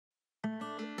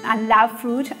I love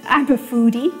food, I'm a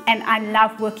foodie, and I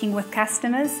love working with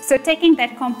customers. So taking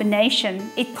that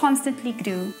combination, it constantly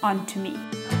grew onto me.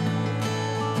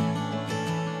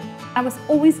 I was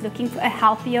always looking for a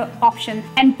healthier option,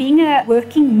 and being a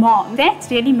working mom, that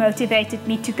really motivated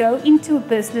me to go into a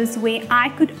business where I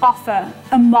could offer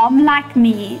a mom like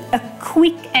me a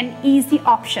quick and easy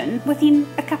option within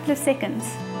a couple of seconds.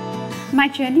 My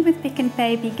journey with Pick n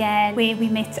Pay began where we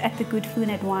met at the Good Food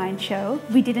and Wine show.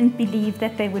 We didn't believe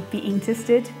that they would be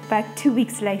interested, but 2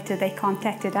 weeks later they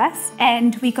contacted us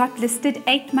and we got listed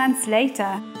 8 months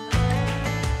later.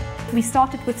 We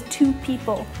started with 2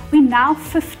 people. We're now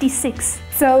 56.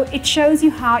 So it shows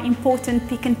you how important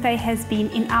Pick n Pay has been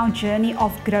in our journey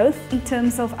of growth in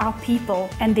terms of our people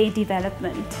and their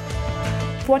development.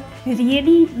 What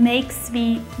really makes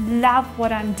me love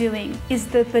what I'm doing is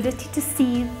the ability to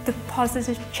see the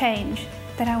positive change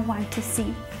that I want to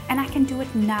see. And I can do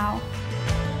it now.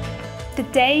 The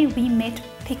day we met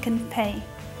Pick n Pay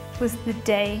was the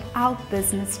day our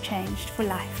business changed for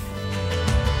life.